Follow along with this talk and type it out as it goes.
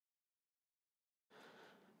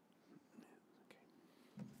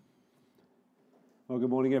Well, good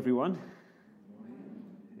morning, everyone.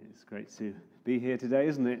 It's great to be here today,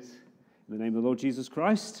 isn't it? In the name of the Lord Jesus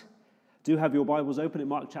Christ. Do have your Bibles open at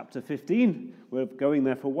Mark chapter 15. We're going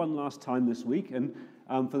there for one last time this week. And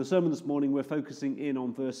for the sermon this morning, we're focusing in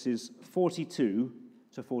on verses 42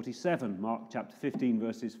 to 47. Mark chapter 15,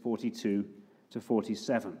 verses 42 to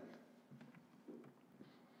 47.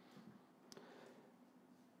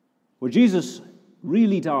 Well, Jesus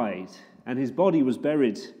really died, and his body was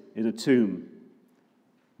buried in a tomb.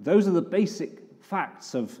 Those are the basic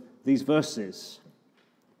facts of these verses.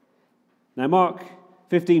 Now, Mark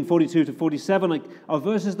 15, 42 to 47 are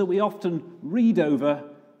verses that we often read over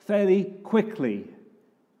fairly quickly.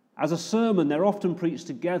 As a sermon, they're often preached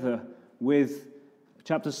together with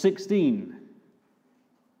chapter 16.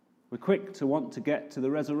 We're quick to want to get to the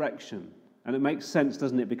resurrection, and it makes sense,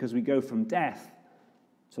 doesn't it, because we go from death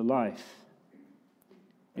to life.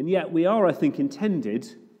 And yet we are, I think, intended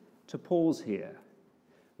to pause here.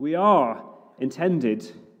 We are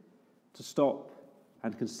intended to stop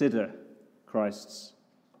and consider Christ's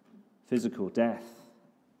physical death.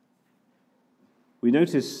 We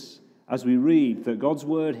notice as we read that God's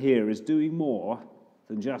word here is doing more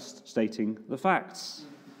than just stating the facts.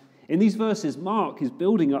 In these verses, Mark is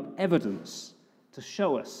building up evidence to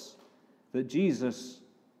show us that Jesus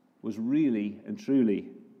was really and truly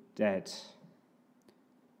dead.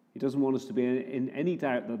 He doesn't want us to be in any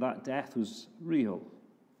doubt that that death was real.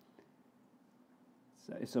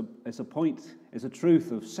 It's a point, it's a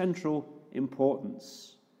truth of central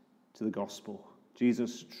importance to the gospel.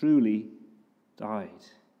 Jesus truly died.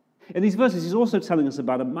 In these verses, he's also telling us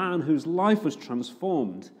about a man whose life was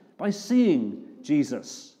transformed by seeing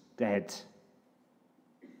Jesus dead.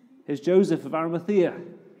 Here's Joseph of Arimathea,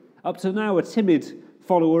 up to now a timid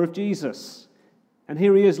follower of Jesus. And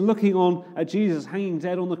here he is looking on at Jesus hanging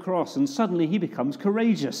dead on the cross, and suddenly he becomes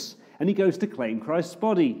courageous, and he goes to claim Christ's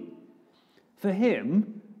body. For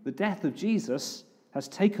him, the death of Jesus has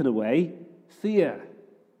taken away fear.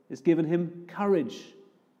 It's given him courage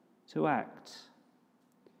to act.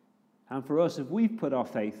 And for us, if we've put our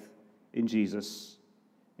faith in Jesus,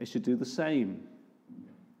 it should do the same.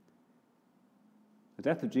 The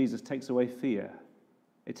death of Jesus takes away fear.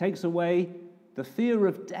 It takes away the fear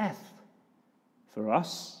of death for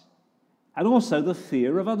us, and also the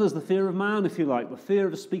fear of others, the fear of man, if you like, the fear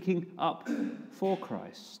of speaking up for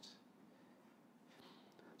Christ.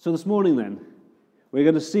 So this morning then, we're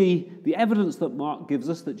going to see the evidence that Mark gives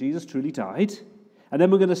us that Jesus truly died, and then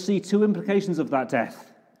we're going to see two implications of that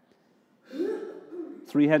death.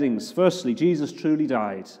 Three headings. Firstly, Jesus truly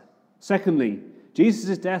died. Secondly,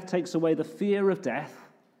 Jesus' death takes away the fear of death.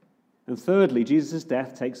 And thirdly, Jesus'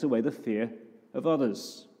 death takes away the fear of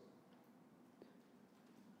others.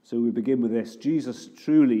 So we begin with this. Jesus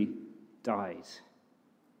truly died.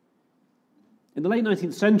 In the late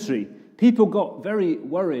 19th century, people got very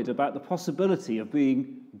worried about the possibility of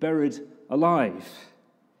being buried alive.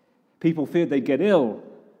 People feared they'd get ill,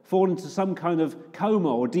 fall into some kind of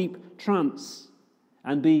coma or deep trance,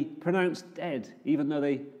 and be pronounced dead, even though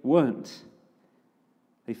they weren't.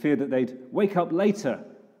 They feared that they'd wake up later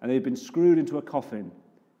and they'd been screwed into a coffin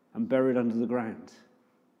and buried under the ground.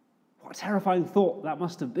 What a terrifying thought that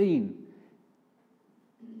must have been.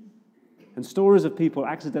 And stories of people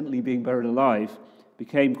accidentally being buried alive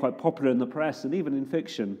became quite popular in the press and even in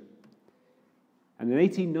fiction. And in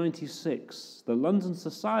 1896, the London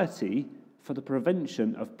Society for the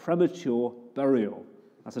Prevention of Premature Burial,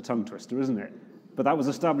 that's a tongue twister, isn't it? But that was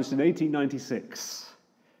established in 1896.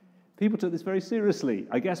 People took this very seriously,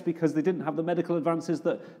 I guess because they didn't have the medical advances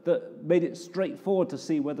that made it straightforward to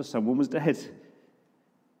see whether someone was dead.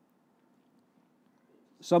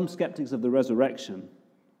 Some skeptics of the resurrection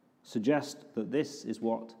suggest that this is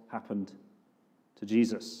what happened to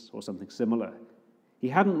Jesus, or something similar. He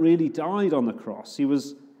hadn't really died on the cross. He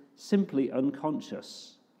was simply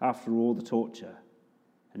unconscious after all the torture,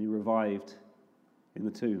 and he revived in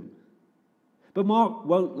the tomb. But Mark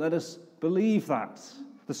won't let us believe that.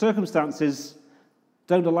 The circumstances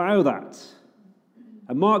don't allow that.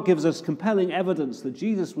 And Mark gives us compelling evidence that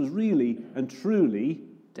Jesus was really and truly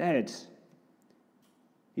dead.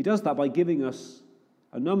 He does that by giving us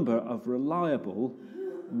a number of reliable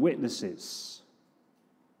witnesses.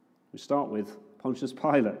 We start with Pontius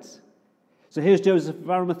Pilate. So here's Joseph of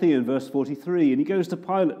Arimathea in verse 43, and he goes to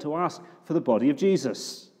Pilate to ask for the body of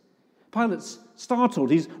Jesus. Pilate's startled.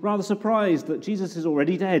 He's rather surprised that Jesus is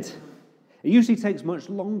already dead. It usually takes much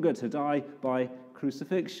longer to die by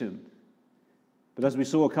crucifixion. But as we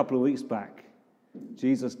saw a couple of weeks back,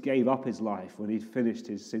 Jesus gave up his life when he'd finished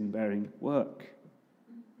his sin-bearing work.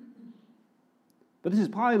 But this is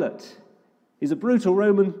Pilate. He's a brutal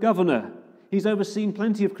Roman governor. He's overseen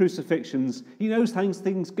plenty of crucifixions. He knows how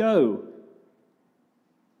things go.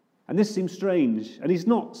 And this seems strange. And he's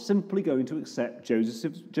not simply going to accept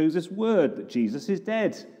Joseph's word that Jesus is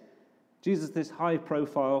dead. Jesus, this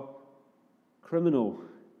high-profile criminal.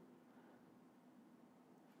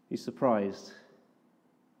 He's surprised.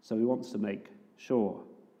 So he wants to make sure.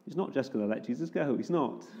 He's not just going to let Jesus go. He's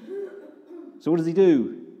not. So what does he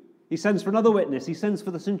do? He sends for another witness. He sends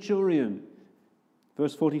for the centurion.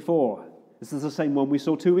 Verse 44. This is the same one we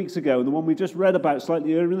saw 2 weeks ago, and the one we just read about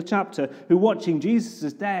slightly earlier in the chapter, who, watching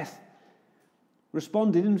Jesus' death,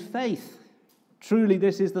 responded in faith. Truly,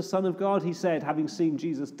 this is the Son of God, he said, having seen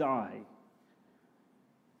Jesus die.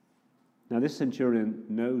 Now, this centurion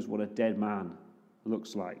knows what a dead man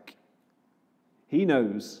looks like. He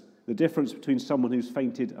knows the difference between someone who's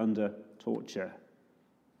fainted under torture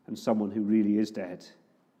and someone who really is dead.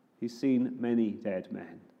 He's seen many dead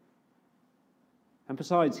men. And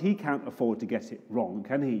besides, he can't afford to get it wrong,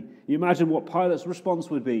 can he? You imagine what Pilate's response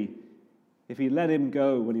would be if he let him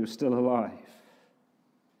go when he was still alive.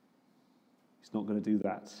 He's not going to do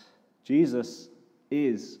that. Jesus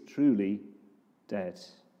is truly dead.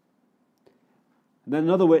 And then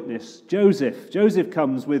another witness, Joseph. Joseph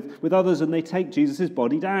comes with others and they take Jesus'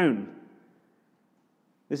 body down.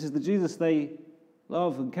 This is the Jesus they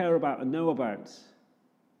love and care about and know about.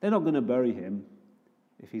 They're not going to bury him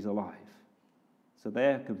if he's alive. So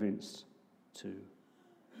they're convinced too.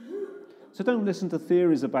 So don't listen to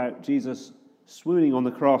theories about Jesus swooning on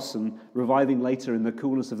the cross and reviving later in the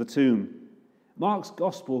coolness of the tomb. Mark's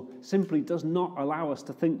gospel simply does not allow us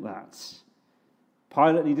to think that.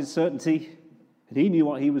 Pilate needed certainty, and he knew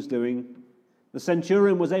what he was doing. The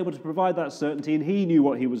centurion was able to provide that certainty, and he knew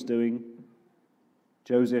what he was doing.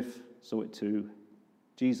 Joseph saw it too.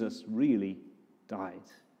 Jesus really died.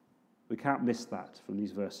 We can't miss that from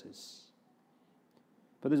these verses.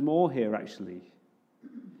 But there's more here, actually.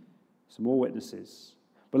 Some more witnesses.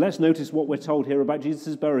 But let's notice what we're told here about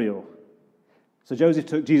Jesus' burial. So Joseph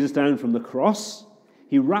took Jesus down from the cross.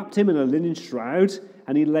 He wrapped him in a linen shroud,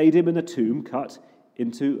 and he laid him in a tomb cut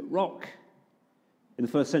into rock. In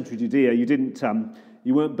the first century Judea,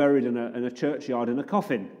 you weren't buried in a churchyard in a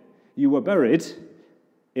coffin. You were buried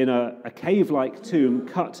in a cave-like tomb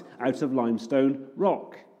cut out of limestone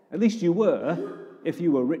rock. At least you were, if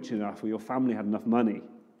you were rich enough or your family had enough money.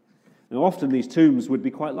 Now, often these tombs would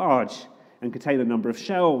be quite large and contain a number of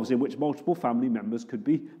shelves in which multiple family members could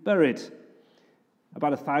be buried.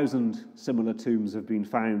 About 1,000 similar tombs have been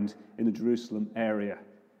found in the Jerusalem area,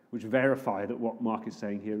 which verify that what Mark is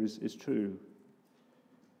saying here is true.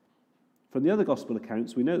 From the other gospel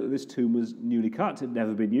accounts, we know that this tomb was newly cut, it had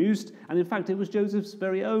never been used, and in fact it was Joseph's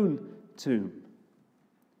very own tomb.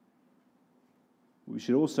 We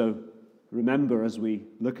should also remember as we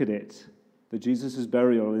look at it that Jesus'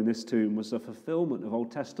 burial in this tomb was a fulfillment of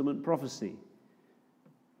Old Testament prophecy.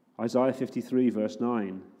 Isaiah 53 verse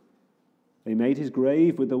 9. They made his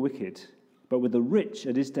grave with the wicked, but with the rich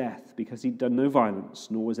at his death, because he'd done no violence,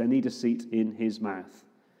 nor was any deceit in his mouth.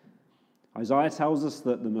 Isaiah tells us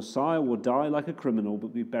that the Messiah will die like a criminal,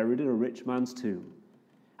 but be buried in a rich man's tomb.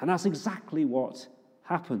 And that's exactly what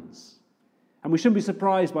happens. And we shouldn't be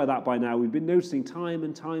surprised by that by now. We've been noticing time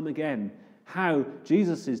and time again how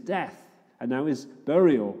Jesus' death and now his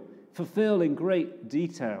burial fulfill in great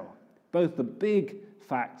detail both the big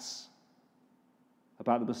facts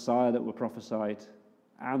about the Messiah that were prophesied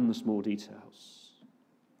and the small details.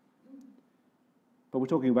 But we're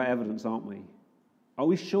talking about evidence, aren't we? Are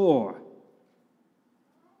we sure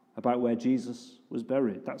about where Jesus was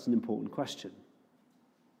buried? That's an important question.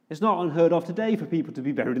 It's not unheard of today for people to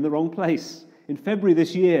be buried in the wrong place. In February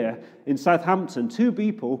this year, in Southampton, 2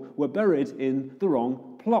 people were buried in the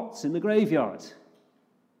wrong plots in the graveyard.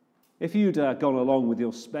 If you'd gone along with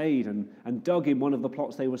your spade and dug in one of the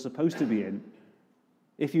plots they were supposed to be in,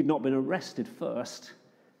 if you'd not been arrested first,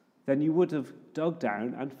 then you would have dug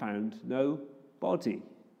down and found no body.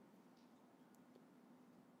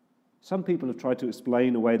 Some people have tried to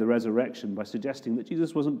explain away the resurrection by suggesting that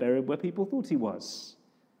Jesus wasn't buried where people thought he was.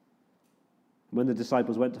 When the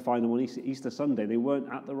disciples went to find him on Easter Sunday, they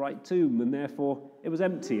weren't at the right tomb, and therefore it was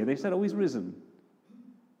empty, and they said, oh, he's risen.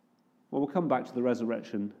 Well, we'll come back to the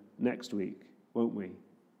resurrection next week, won't we?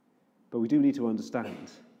 But we do need to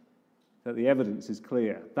understand that the evidence is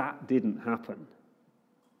clear. That didn't happen.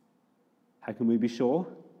 How can we be sure?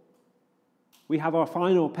 We have our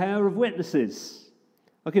final pair of witnesses.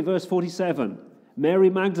 Look at verse 47. Mary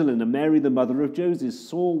Magdalene and Mary, the mother of Joseph,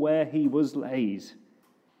 saw where he was laid.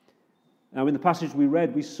 Now, in the passage we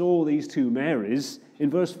read, we saw these 2 Marys in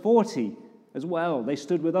verse 40 as well. They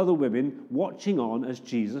stood with other women watching on as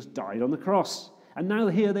Jesus died on the cross. And now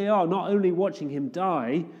here they are, not only watching him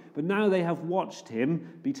die, but now they have watched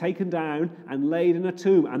him be taken down and laid in a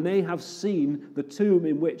tomb. And they have seen the tomb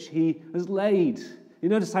in which he has laid. You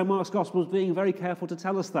notice how Mark's Gospel is being very careful to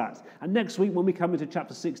tell us that. And next week, when we come into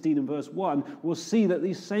chapter 16 and verse 1, we'll see that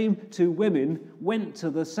these same two women went to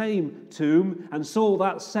the same tomb and saw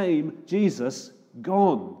that same Jesus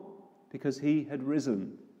gone because he had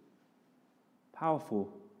risen.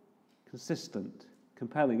 Powerful, consistent,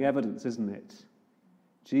 compelling evidence, isn't it?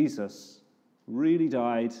 Jesus really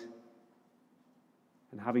died,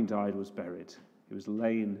 and having died was buried. He was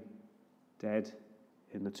laid dead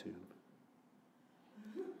in the tomb.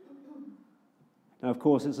 Now, of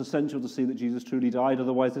course, it's essential to see that Jesus truly died,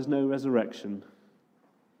 otherwise there's no resurrection.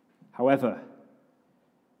 However,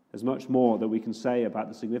 there's much more that we can say about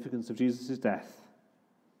the significance of Jesus' death.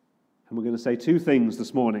 And we're going to say two things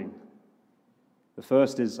this morning. The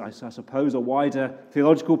first is, I suppose, a wider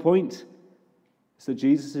theological point. It's that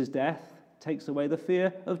Jesus' death takes away the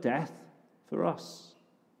fear of death for us,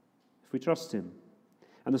 if we trust him.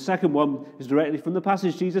 And the second one is directly from the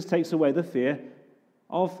passage. Jesus takes away the fear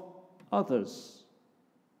of others.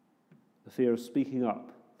 The fear of speaking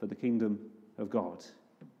up for the kingdom of God.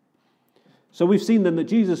 So we've seen then that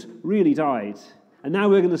Jesus really died. And now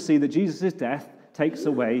we're going to see that Jesus' death takes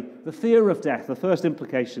away the fear of death, the first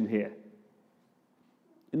implication here.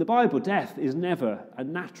 In the Bible, death is never a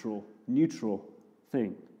natural, neutral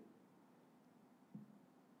thing.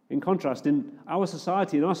 In contrast, in our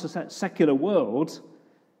society, in our secular world,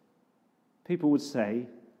 people would say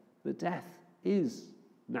that death is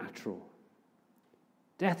natural.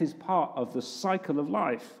 Death is part of the cycle of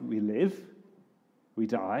life. We live, we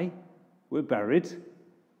die, we're buried,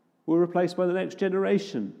 we're replaced by the next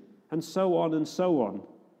generation, and so on,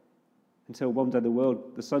 until one day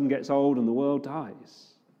the sun gets old and the world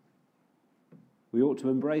dies. We ought to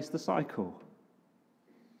embrace the cycle.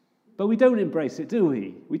 But we don't embrace it, do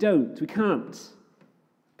we? We can't.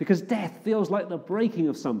 Because death feels like the breaking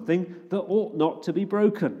of something that ought not to be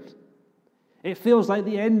broken. It feels like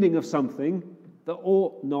the ending of something that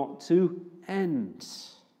ought not to end.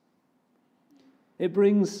 It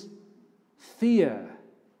brings fear.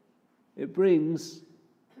 It brings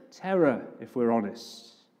terror, if we're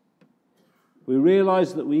honest. We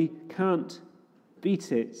realize that we can't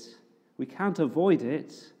beat it, we can't avoid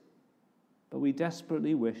it, but we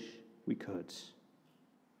desperately wish we could.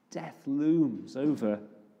 Death looms over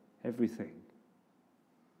everything.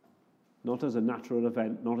 Not as a natural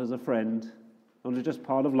event, not as a friend, not as just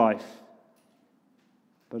part of life,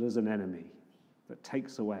 but as an enemy that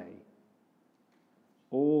takes away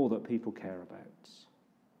all that people care about.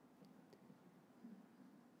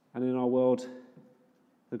 And in our world,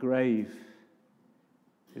 the grave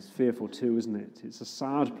is fearful too, isn't it? It's a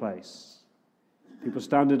sad place. People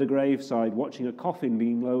stand at a graveside watching a coffin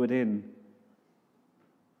being lowered in.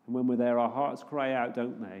 And when we're there, our hearts cry out,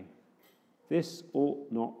 don't they? This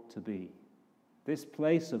ought not to be. This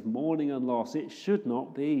place of mourning and loss, it should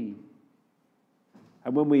not be.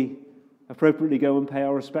 And when we appropriately go and pay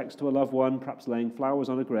our respects to a loved one, perhaps laying flowers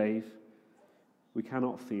on a grave, we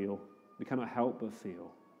cannot help but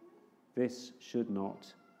feel, this should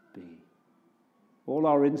not be. All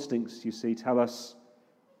our instincts, you see, tell us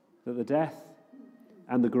that the death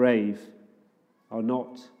and the grave are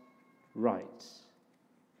not right,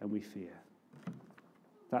 and we fear.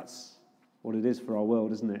 That's what it is for our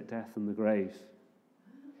world, isn't it? Death and the grave.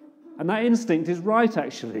 And that instinct is right,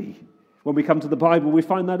 actually. When we come to the Bible, we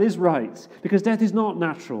find that is right, because death is not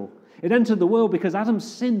natural. It entered the world because Adam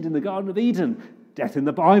sinned in the Garden of Eden. Death in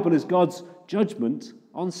the Bible is God's judgment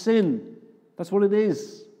on sin. That's what it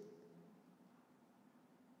is.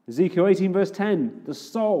 Ezekiel 18 verse 10, the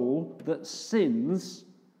soul that sins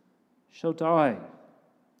shall die.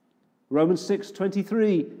 Romans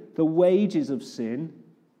 6:23, the wages of sin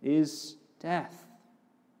is death.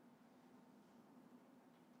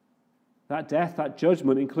 That death, that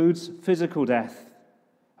judgment includes physical death.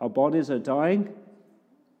 Our bodies are dying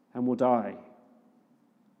and will die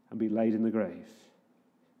and be laid in the grave.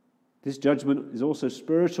 This judgment is also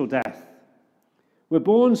spiritual death. We're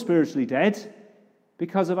born spiritually dead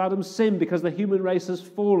because of Adam's sin, because the human race has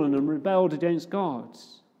fallen and rebelled against God.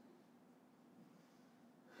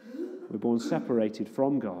 We're born separated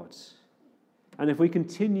from God. And if we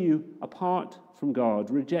continue apart from God,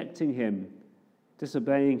 rejecting him,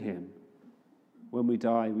 disobeying him, when we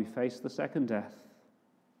die, we face the second death,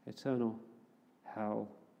 eternal hell.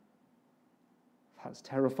 That's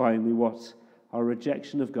terrifyingly what our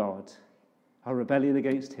rejection of God, our rebellion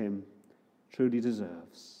against him, truly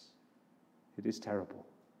deserves. It is terrible.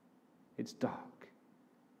 It's dark.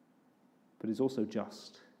 But it's also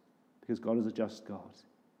just, because God is a just God.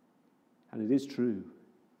 And it is true.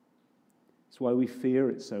 It's why we fear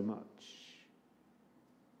it so much.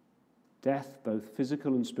 Death, both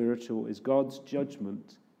physical and spiritual, is God's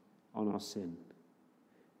judgment on our sin.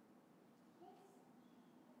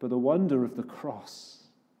 But the wonder of the cross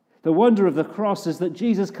is that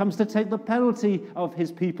Jesus comes to take the penalty of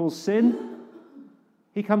his people's sin.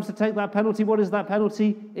 He comes to take that penalty. What is that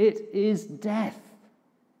penalty? It is death.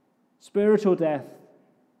 Spiritual death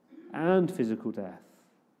and physical death.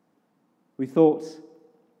 We thought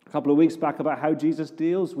a couple of weeks back about how Jesus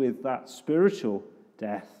deals with that spiritual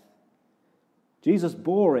death. Jesus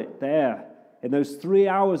bore it there in those 3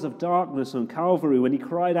 hours of darkness on Calvary when he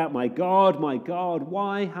cried out, my God,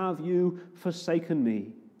 why have you forsaken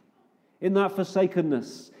me?" In that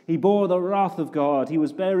forsakenness, he bore the wrath of God. He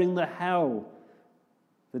was bearing the hell,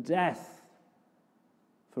 the death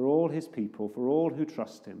for all his people, for all who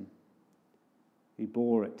trust him. He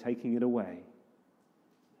bore it, taking it away.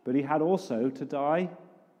 But he had also to die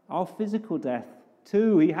our physical death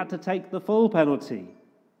too. He had to take the full penalty.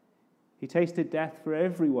 He tasted death for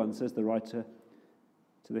everyone, says the writer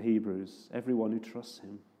to the Hebrews, everyone who trusts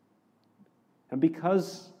him. And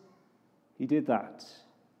because he did that,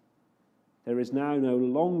 there is now no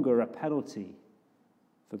longer a penalty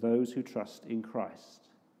for those who trust in Christ.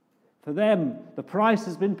 For them, the price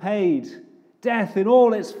has been paid. Death in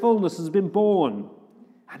all its fullness has been borne.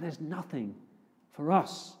 And there's nothing for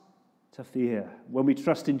us to fear. When we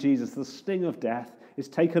trust in Jesus, the sting of death is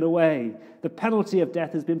taken away. The penalty of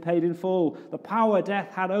death has been paid in full. The power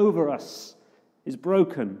death had over us is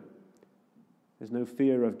broken. There's no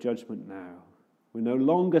fear of judgment now. We're no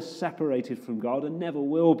longer separated from God and never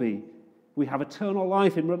will be. We have eternal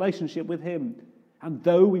life in relationship with him. And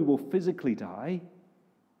though we will physically die,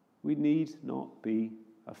 we need not be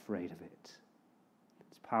afraid of it.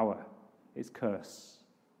 Its power, its curse,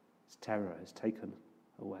 its terror is taken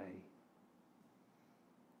away.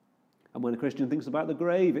 And when a Christian thinks about the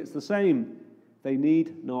grave, it's the same. They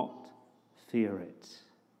need not fear it.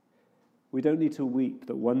 We don't need to weep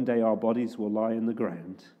that one day our bodies will lie in the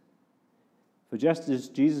ground. For just as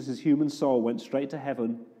Jesus' human soul went straight to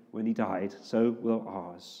heaven when he died, so will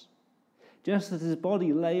ours. Just as his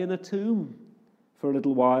body lay in a tomb for a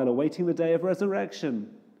little while, awaiting the day of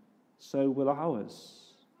resurrection, so will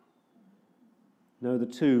ours. No, the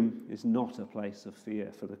tomb is not a place of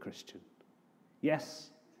fear for the Christian.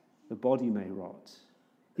 Yes, the body may rot.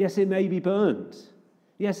 Yes, it may be burned.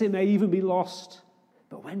 Yes, it may even be lost.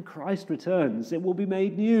 But when Christ returns, it will be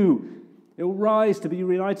made new. It will rise to be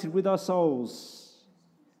united with our souls,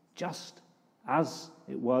 just as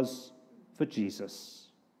it was for Jesus.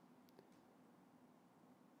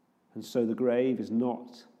 And so the grave is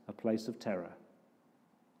not a place of terror.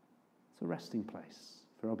 It's a resting place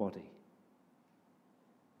for our body.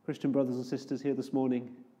 Christian brothers and sisters here this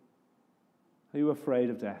morning, are you afraid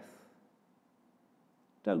of death?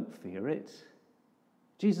 Don't fear it.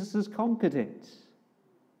 Jesus has conquered it.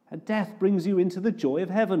 And death brings you into the joy of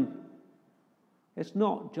heaven. It's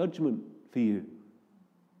not judgment for you.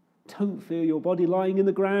 Don't fear your body lying in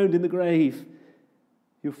the ground in the grave.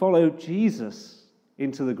 You follow Jesus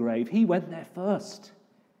into the grave. He went there first.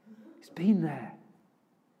 He's been there.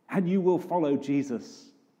 And you will follow Jesus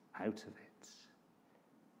out of it.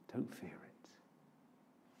 Don't fear it.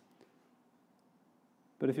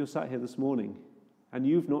 But if you're sat here this morning and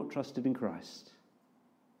you've not trusted in Christ,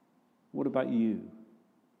 what about you?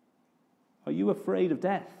 Are you afraid of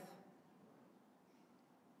death?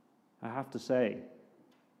 I have to say,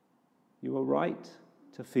 you are right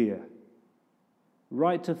to fear.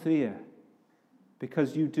 Right to fear.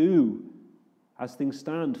 Because you do, as things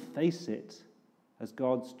stand, face it as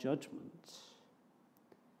God's judgment.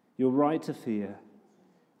 You're right to fear.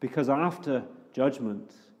 Because after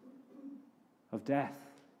judgment of death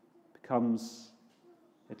comes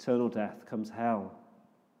eternal death, comes hell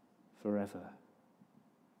forever.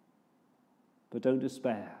 But don't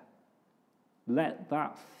despair. Let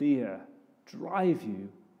that fear drive you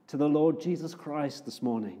to the Lord Jesus Christ this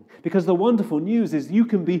morning. Because the wonderful news is you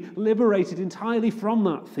can be liberated entirely from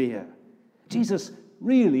that fear. Jesus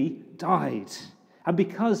really died. And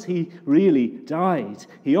because he really died,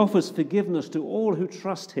 he offers forgiveness to all who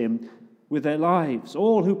trust him with their lives,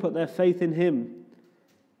 all who put their faith in him.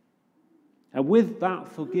 And with that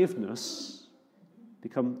forgiveness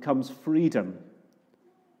comes freedom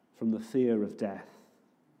from the fear of death,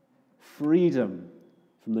 freedom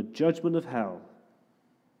from the judgment of hell,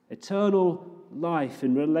 eternal life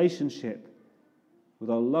in relationship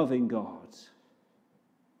with our loving God.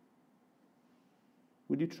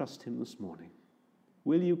 Will you trust him this morning?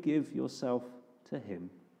 Will you give yourself to him?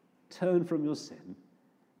 Turn from your sin.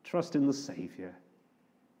 Trust in the Saviour.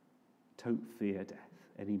 Don't fear death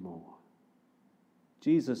anymore.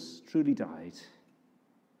 Jesus truly died.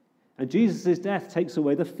 And Jesus' death takes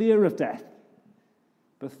away the fear of death.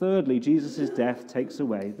 But thirdly, Jesus' death takes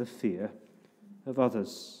away the fear of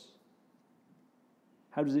others.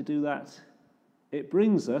 How does it do that? It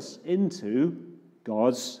brings us into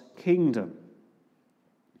God's kingdom.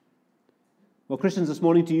 Well, Christians, this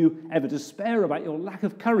morning, do you ever despair about your lack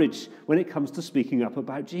of courage when it comes to speaking up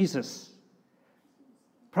about Jesus?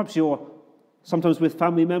 Perhaps you're sometimes with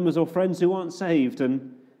family members or friends who aren't saved,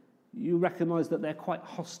 and you recognize that they're quite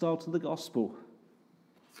hostile to the gospel.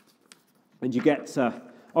 And you get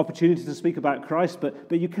opportunity to speak about Christ,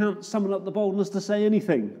 but you can't summon up the boldness to say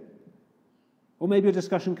anything. Or maybe a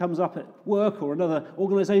discussion comes up at work or another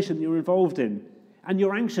organization you're involved in, and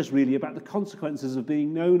you're anxious really about the consequences of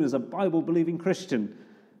being known as a Bible-believing Christian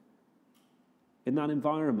in that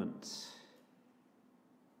environment.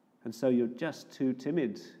 And so you're just too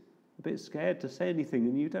timid, a bit scared to say anything,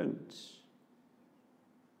 and you don't.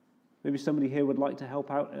 Maybe somebody here would like to help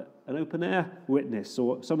out an open-air witness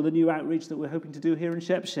or some of the new outreach that we're hoping to do here in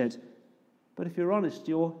Shepshed. But if you're honest,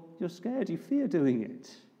 you're scared, you fear doing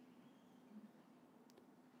it.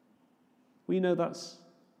 We know that's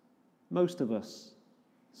most of us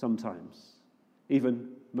sometimes, even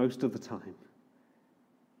most of the time.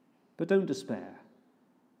 But don't despair.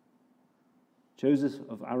 Joseph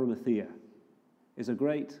of Arimathea is a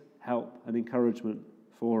great help and encouragement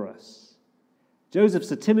for us.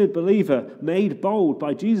 Joseph's a timid believer made bold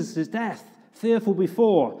by Jesus' death, fearful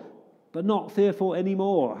before, but not fearful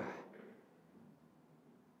anymore.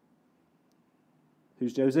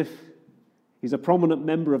 Who's Joseph? He's a prominent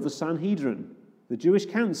member of the Sanhedrin, the Jewish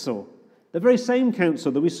council, the very same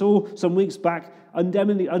council that we saw some weeks back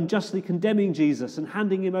unjustly condemning Jesus and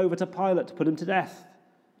handing him over to Pilate to put him to death.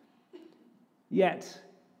 Yet,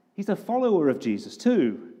 he's a follower of Jesus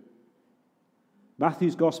too.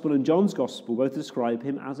 Matthew's Gospel and John's Gospel both describe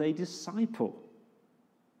him as a disciple.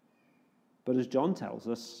 But as John tells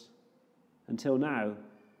us, until now,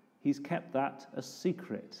 he's kept that a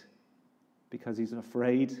secret because he's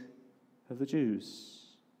afraid of the Jews.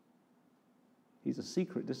 He's a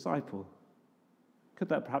secret disciple. Could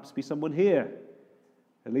that perhaps be someone here,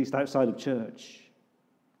 at least outside of church?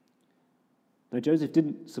 Now, Joseph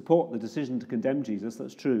didn't support the decision to condemn Jesus,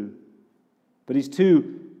 that's true. But he's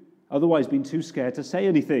otherwise been too scared to say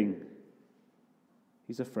anything.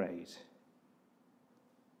 He's afraid.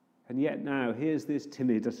 And yet now, here's this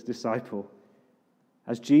timid disciple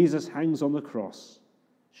as Jesus hangs on the cross,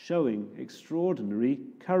 showing extraordinary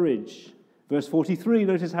courage. Verse 43,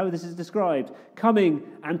 notice how this is described. Coming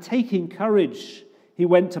and taking courage, he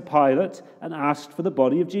went to Pilate and asked for the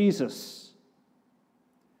body of Jesus.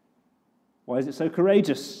 Why is it so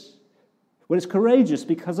courageous? Well, it's courageous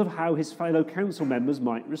because of how his fellow council members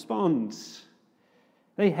might respond.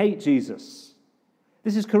 They hate Jesus.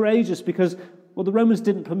 This is courageous because, well, the Romans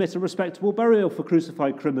didn't permit a respectable burial for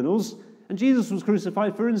crucified criminals, and Jesus was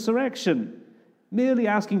crucified for insurrection. Merely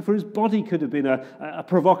asking for his body could have been a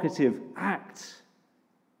provocative act.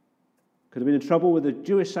 Could have been in trouble with the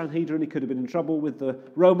Jewish Sanhedrin, he could have been in trouble with the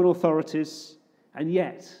Roman authorities, and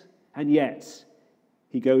yet,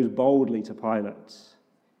 he goes boldly to Pilate.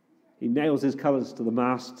 He nails his colours to the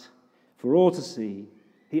mast for all to see.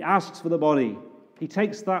 He asks for the body. He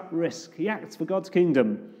takes that risk. He acts for God's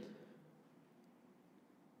kingdom.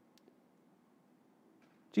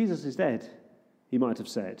 Jesus is dead, he might have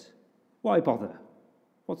said. Why bother?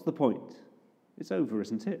 What's the point? It's over,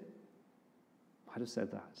 isn't it? Might have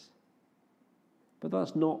said that. But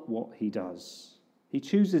that's not what he does. He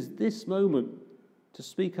chooses this moment to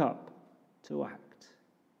speak up, to act.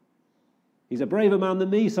 He's a braver man than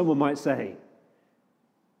me, someone might say.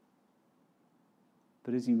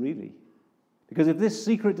 But is he really? Because if this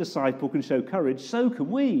secret disciple can show courage, so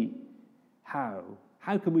can we. How?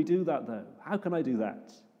 How can we do that, though? How can I do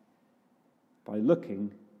that? By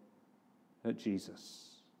looking at Jesus.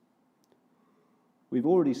 We've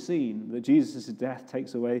already seen that Jesus' death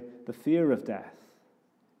takes away the fear of death.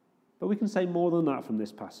 But we can say more than that from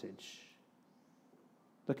this passage.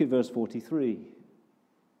 Look at verse 43.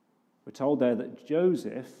 We're told there that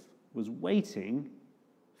Joseph was waiting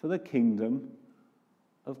for the kingdom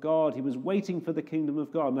of God. He was waiting for the kingdom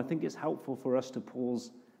of God. And I think it's helpful for us to pause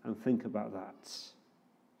and think about that.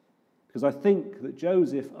 Because I think that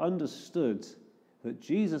Joseph understood that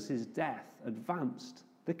Jesus' death advanced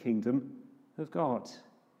the kingdom of God.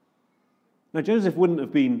 Now, Joseph wouldn't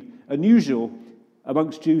have been unusual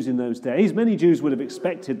amongst Jews in those days. Many Jews would have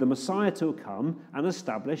expected the Messiah to come and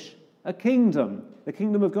establish a kingdom. The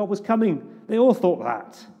kingdom of God was coming. They all thought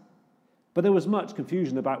that. But there was much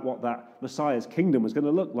confusion about what that Messiah's kingdom was going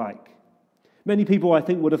to look like. Many people, I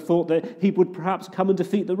think, would have thought that he would perhaps come and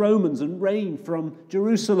defeat the Romans and reign from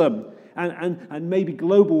Jerusalem, and maybe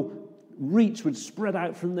global reach would spread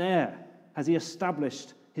out from there as he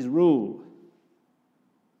established his rule.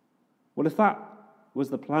 Well, if that was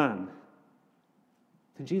the plan,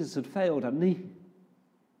 then Jesus had failed, hadn't he?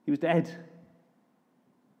 He was dead.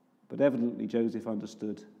 But evidently Joseph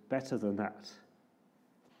understood better than that.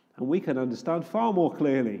 And we can understand far more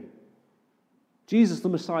clearly. Jesus the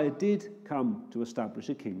Messiah did come to establish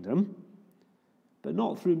a kingdom, but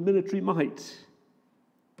not through military might.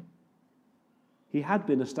 He had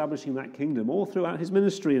been establishing that kingdom all throughout his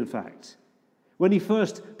ministry, in fact. When he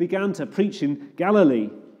first began to preach in Galilee,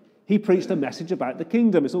 he preached a message about the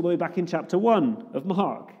kingdom. It's all the way back in chapter 1 of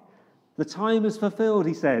Mark. The time is fulfilled,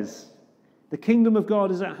 he says. The kingdom of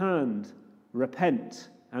God is at hand. Repent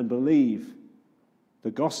and believe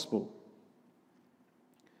the gospel.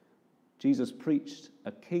 Jesus preached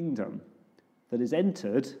a kingdom that is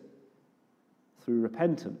entered through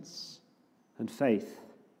repentance and faith.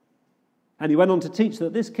 And he went on to teach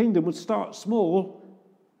that this kingdom would start small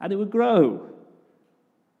and it would grow.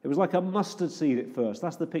 It was like a mustard seed at first.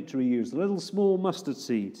 That's the picture he used, a little small mustard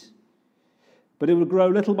seed. But it would grow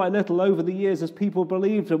little by little over the years as people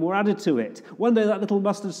believed and were added to it. One day that little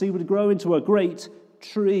mustard seed would grow into a great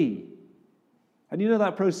tree. And you know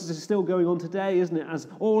that process is still going on today, isn't it? As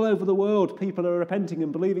all over the world people are repenting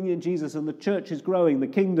and believing in Jesus, and the church is growing, the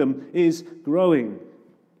kingdom is growing.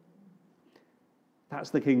 That's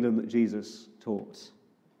the kingdom that Jesus taught.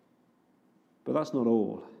 But that's not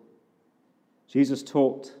all. Jesus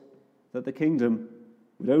taught that the kingdom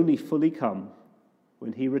would only fully come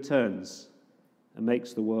when he returns and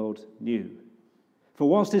makes the world new. For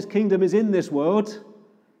whilst his kingdom is in this world,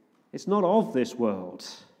 it's not of this world.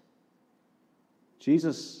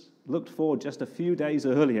 Jesus looked forward just a few days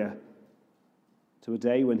earlier to a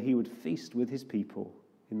day when he would feast with his people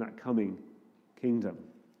in that coming kingdom,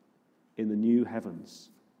 in the new heavens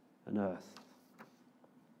and earth.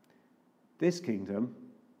 This kingdom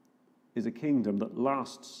is a kingdom that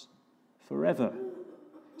lasts forever.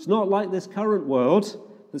 It's not like this current world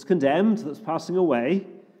that's condemned, that's passing away.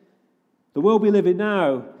 The world we live in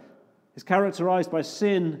now is characterized by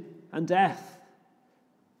sin and death.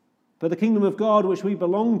 But the kingdom of God, which we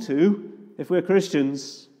belong to, if we're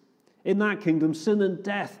Christians, in that kingdom, sin and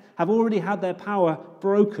death have already had their power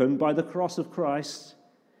broken by the cross of Christ.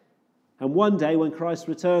 And one day when Christ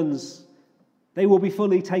returns, they will be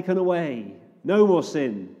fully taken away. No more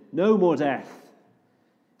sin, no more death.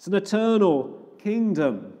 It's an eternal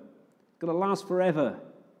kingdom, going to last forever.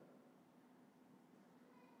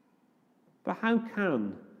 But how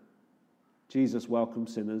can Jesus welcome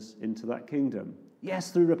sinners into that kingdom?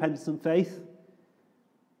 Yes, through repentance and faith.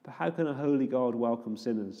 But how can a holy God welcome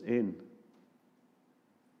sinners in?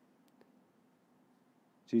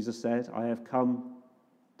 Jesus said, I have come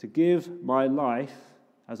to give my life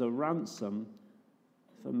as a ransom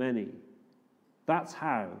for many. That's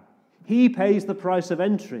how. He pays the price of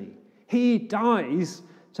entry. He dies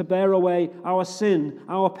to bear away our sin,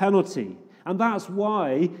 our penalty. And that's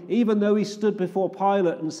why, even though he stood before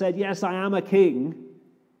Pilate and said, yes, I am a king,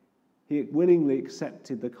 he willingly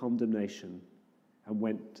accepted the condemnation and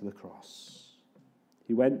went to the cross.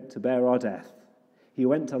 He went to bear our death. He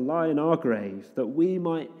went to lie in our grave that we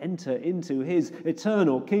might enter into his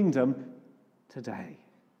eternal kingdom today.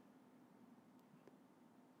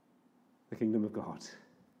 The kingdom of God.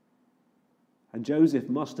 And Joseph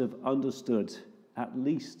must have understood at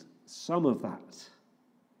least some of that.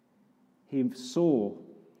 He saw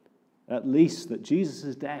at least that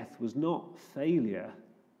Jesus' death was not failure,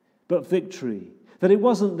 but victory. That it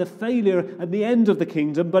wasn't the failure at the end of the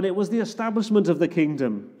kingdom, but it was the establishment of the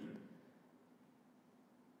kingdom.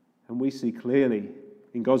 And we see clearly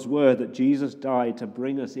in God's word that Jesus died to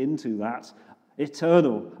bring us into that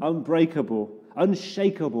eternal, unbreakable,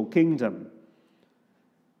 unshakable kingdom.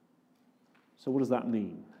 So what does that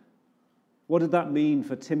mean? What did that mean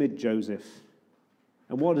for timid Joseph?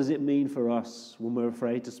 And what does it mean for us when we're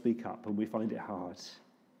afraid to speak up and we find it hard?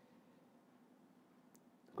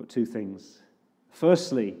 I've got two things.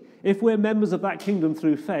 Firstly, if we're members of that kingdom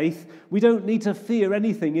through faith, we don't need to fear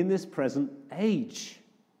anything in this present age.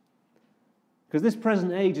 Because this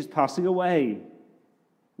present age is passing away.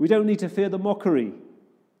 We don't need to fear the mockery,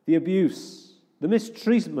 the abuse, the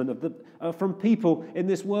mistreatment from people in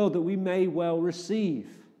this world that we may well receive.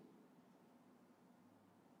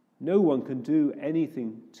 No one can do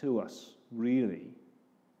anything to us, really.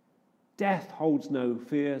 Death holds no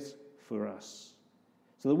fears for us.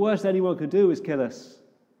 So the worst anyone can do is kill us.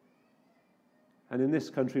 And in this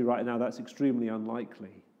country right now, that's extremely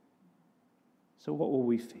unlikely. So what will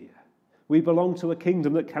we fear? We belong to a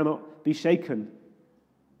kingdom that cannot be shaken.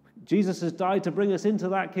 Jesus has died to bring us into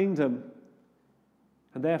that kingdom,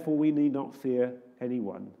 and therefore we need not fear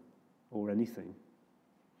anyone or anything.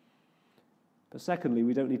 But secondly,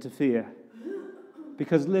 we don't need to fear,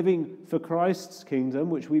 because living for Christ's kingdom,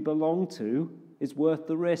 which we belong to, is worth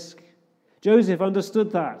the risk. Joseph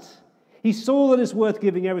understood that. He saw that it's worth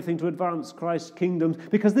giving everything to advance Christ's kingdom,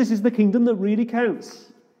 because this is the kingdom that really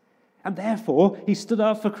counts. And therefore, he stood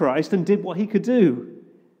up for Christ and did what he could do.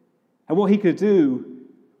 And what he could do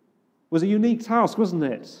was a unique task, wasn't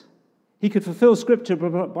it? He could fulfill Scripture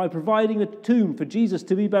by providing a tomb for Jesus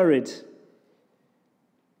to be buried.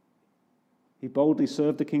 He boldly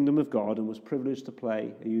served the kingdom of God and was privileged to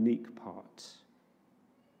play a unique part.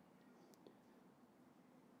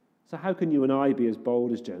 So how can you and I be as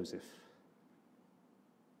bold as Joseph?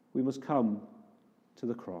 We must come to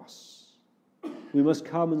the cross. We must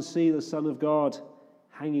come and see the Son of God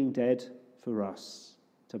hanging dead for us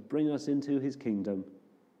to bring us into his kingdom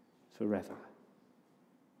forever.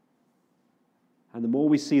 And the more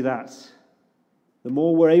we see that, the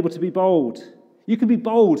more we're able to be bold. You can be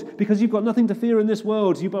bold because you've got nothing to fear in this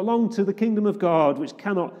world. You belong to the kingdom of God, which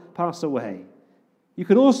cannot pass away. You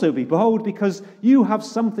can also be bold because you have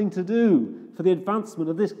something to do for the advancement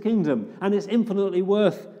of this kingdom, and it's infinitely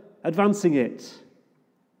worth advancing it.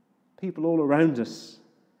 People all around us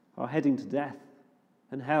are heading to death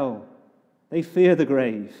and hell. They fear the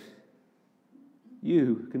grave.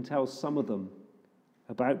 You can tell some of them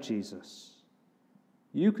about Jesus.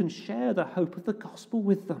 You can share the hope of the gospel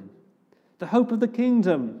with them, the hope of the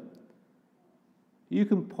kingdom. You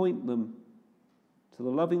can point them to the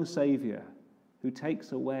loving Savior who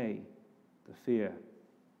takes away the fear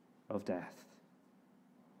of death.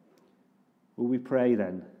 Will we pray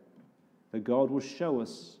then that God will show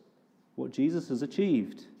us what Jesus has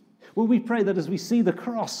achieved? Will we pray that as we see the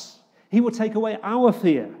cross, he will take away our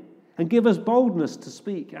fear and give us boldness to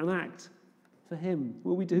speak and act for him?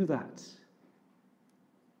 Will we do that?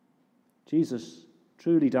 Jesus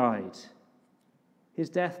truly died. His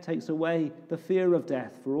death takes away the fear of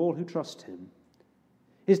death for all who trust him.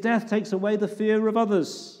 His death takes away the fear of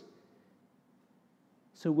others.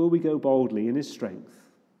 So will we go boldly in his strength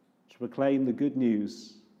to proclaim the good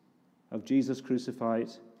news of Jesus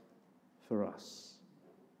crucified for us,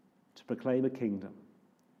 to proclaim a kingdom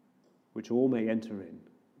which all may enter in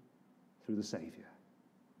through the Saviour?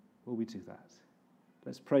 Will we do that?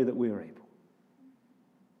 Let's pray that we are able.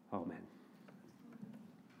 Amen.